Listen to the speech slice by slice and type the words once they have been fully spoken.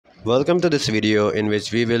Welcome to this video in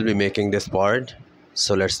which we will be making this part.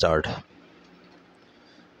 So let's start.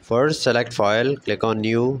 First select file, click on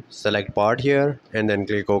new, select part here and then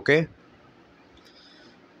click OK.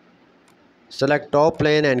 Select top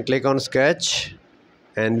plane and click on sketch,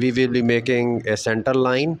 and we will be making a center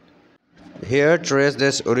line. Here trace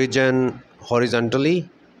this origin horizontally.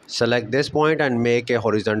 Select this point and make a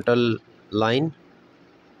horizontal line.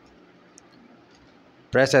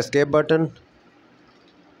 Press escape button.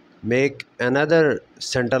 Make another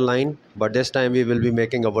center line, but this time we will be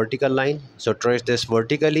making a vertical line. So trace this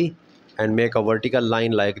vertically and make a vertical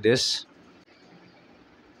line like this.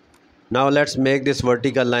 Now let's make this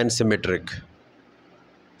vertical line symmetric.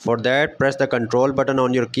 For that, press the control button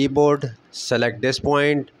on your keyboard, select this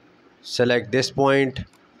point,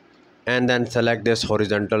 and then select this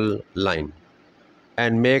horizontal line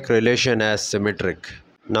and make relation as symmetric.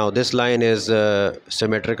 Now this line is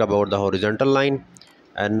symmetric about the horizontal line.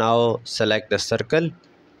 And now select the circle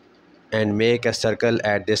and make a circle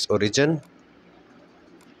at this origin.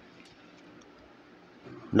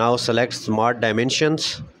 Now select smart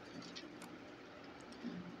dimensions.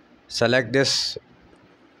 Select this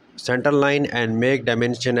center line and make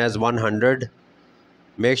dimension as 100.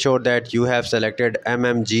 Make sure that you have selected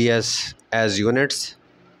mmgs as units.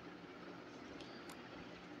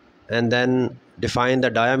 And then define the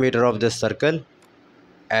diameter of this circle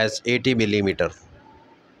as 80 millimeter.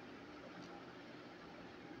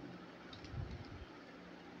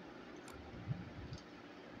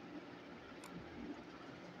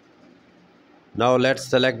 Now let's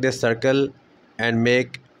select this circle and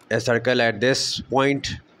make a circle at this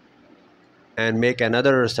point and make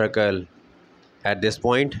another circle at this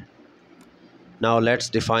point. Now let's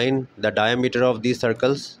define the diameter of these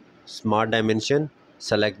circles. Smart dimension,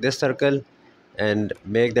 select this circle and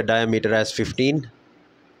make the diameter as 15.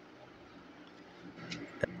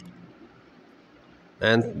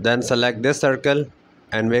 And then select this circle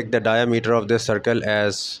and make the diameter of this circle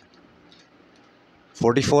as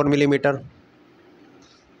 44 millimeter.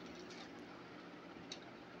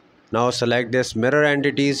 Now select this mirror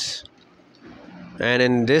entities, and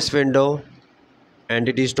in this window,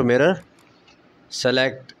 entities to mirror,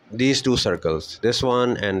 select these two circles, this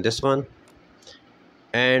one and this one,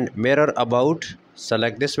 and mirror about,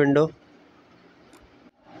 select this window,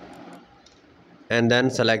 and then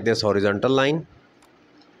select this horizontal line.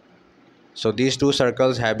 So these two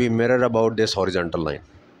circles have been mirrored about this horizontal line.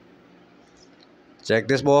 Check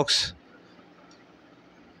this box.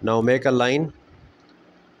 Now make a line.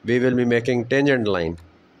 We will be making tangent line.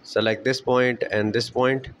 Select this point and this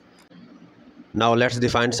point. Now let's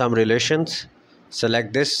define some relations.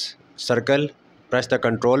 Select this circle, press the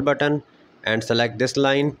control button and select this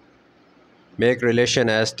line. Make relation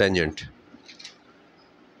as tangent.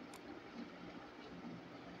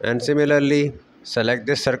 And similarly, select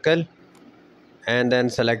this circle and then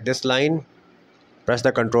select this line. Press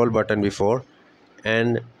the control button before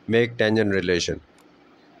and make tangent relation.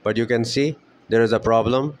 But you can see there is a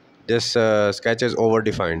problem. This sketch is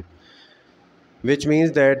overdefined, which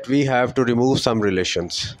means that we have to remove some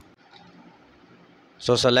relations.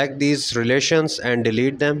 So select these relations and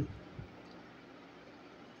delete them.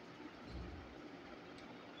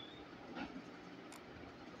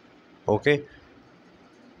 Okay.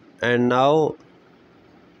 And now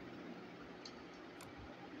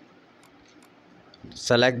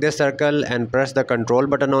select this circle and press the control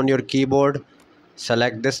button on your keyboard.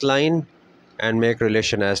 Select this line and make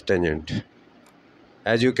relation as tangent.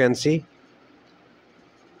 As you can see,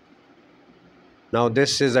 now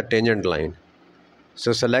this is a tangent line.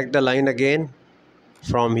 So select the line again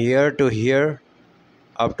from here to here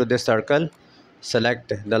up to this circle.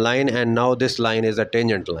 Select the line, and now this line is a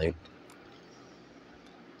tangent line.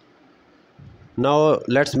 Now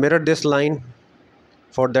let's mirror this line.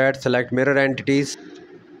 For that, select mirror entities.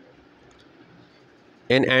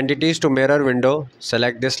 In entities to mirror window,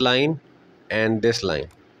 select this line and this line.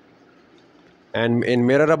 And in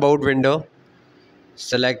mirror about window,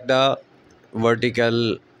 select the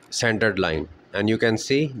vertical centered line. And you can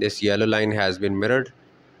see this yellow line has been mirrored.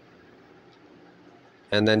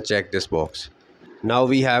 And then check this box. Now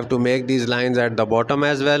we have to make these lines at the bottom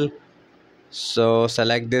as well. So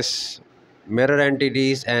select this mirror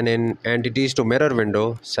entities, and in entities to mirror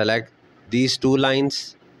window, select these two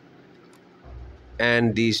lines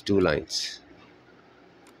and these two lines.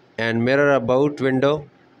 And mirror about window,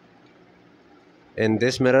 in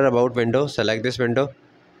this mirror about window, select this window,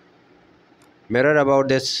 mirror about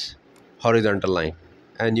this horizontal line,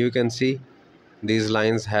 and you can see these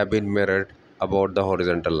lines have been mirrored about the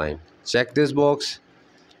horizontal line. Check this box.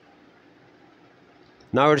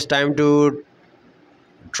 Now it's time to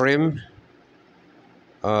trim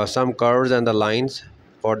some curves and the lines.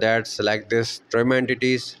 For that, select this trim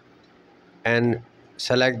entities and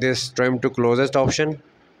select this trim to closest option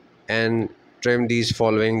and trim these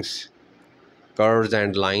following curves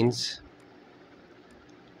and lines.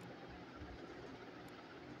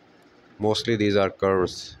 Mostly these are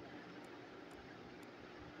curves.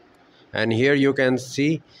 And here you can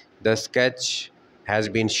see the sketch has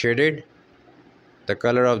been shaded. The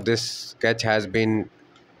color of this sketch has been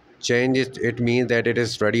changed. It means that it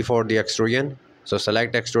is ready for the extrusion. So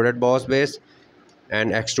select extruded boss base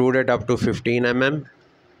and extrude it up to 15 mm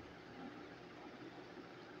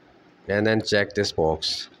and then check this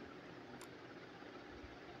box.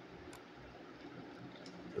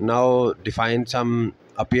 Now define some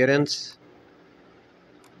appearance.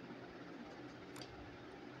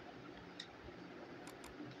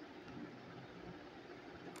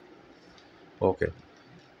 Okay,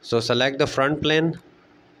 so select the front plane,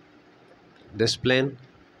 this plane.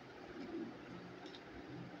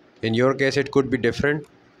 In your case it could be different,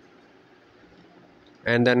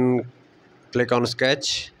 and then click on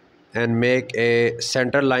sketch and make a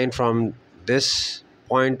center line from this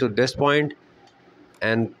point to this point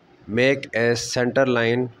and make a center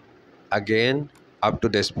line again up to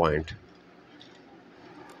this point.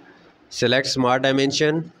 Select smart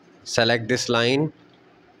dimension, select this line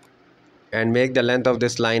and make the length of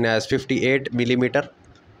this line as 58 millimeter.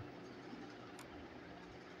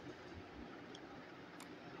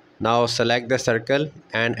 Now select the circle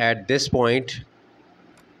and at this point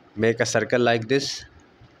make a circle like this,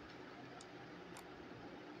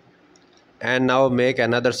 and now make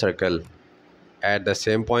another circle at the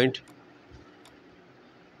same point.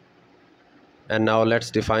 And now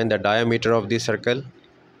let's define the diameter of the circle,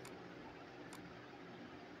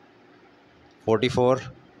 44,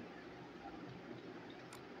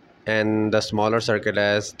 and the smaller circle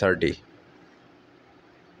as 30.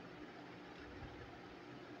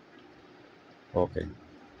 Okay,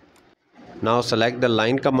 now select the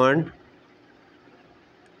line command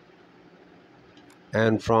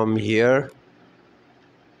and from here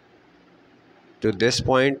to this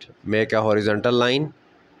point make a horizontal line.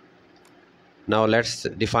 Now let's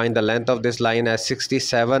define the length of this line as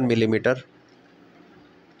 67 millimeter.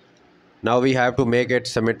 Now we have to make it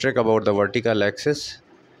symmetric about the vertical axis.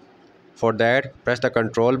 For that, press the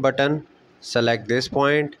control button, select this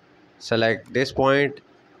point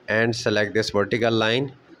and select this vertical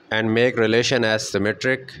line and make relation as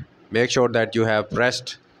symmetric. Make sure that you have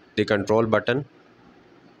pressed the control button.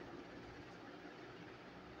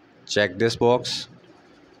 Check this box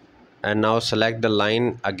and now select the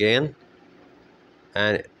line again,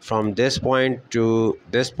 and from this point to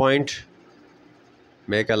this point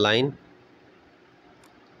make a line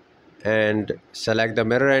and select the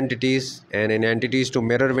mirror entities, and in entities to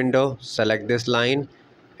mirror window select this line,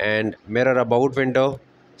 and mirror about window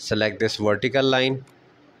select this vertical line,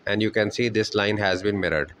 and you can see this line has been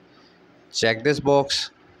mirrored. Check this box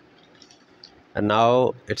and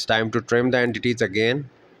now it's time to trim the entities again.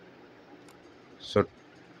 So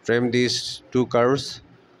trim these two curves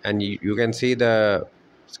and you can see the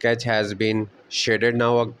sketch has been shaded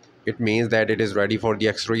now. It means that it is ready for the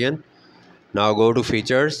extrusion. Now go to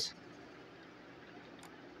features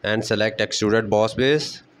and select extruded boss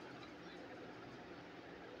base,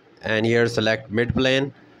 and here select mid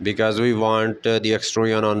plane because we want the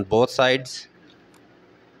extrusion on both sides,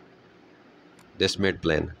 this mid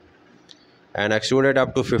plane, and extrude it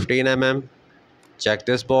up to 15 mm. Check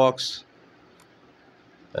this box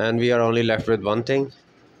and we are only left with one thing.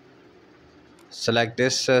 Select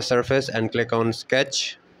this surface and click on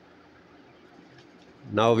sketch.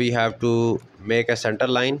 Now we have to make a center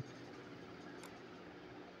line.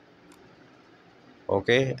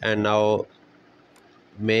 Okay, and now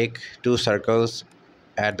make two circles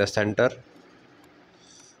at the center.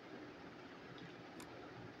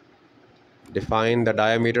 Define the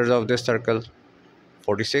diameters of this circle,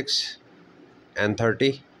 46 and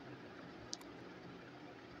 30.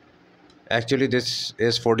 Actually this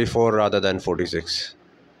is 44 rather than 46.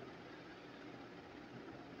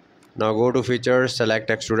 Now go to features, select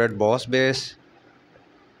extruded boss base,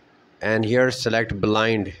 and here select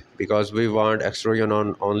blind because we want extrusion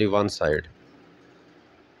on only one side.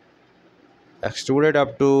 Extrude it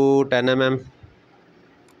up to 10 mm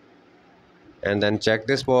and then check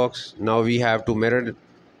this box. Now we have to mirror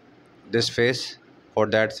this face. For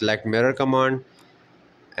that select mirror command,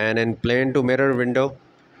 and in plane to mirror window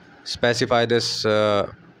specify this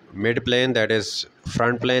mid plane, that is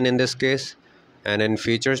front plane in this case, and in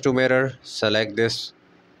features to mirror select this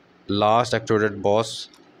last extruded boss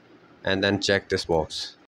and then check this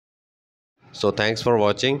box. So thanks for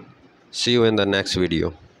watching. See you in the next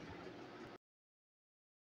video.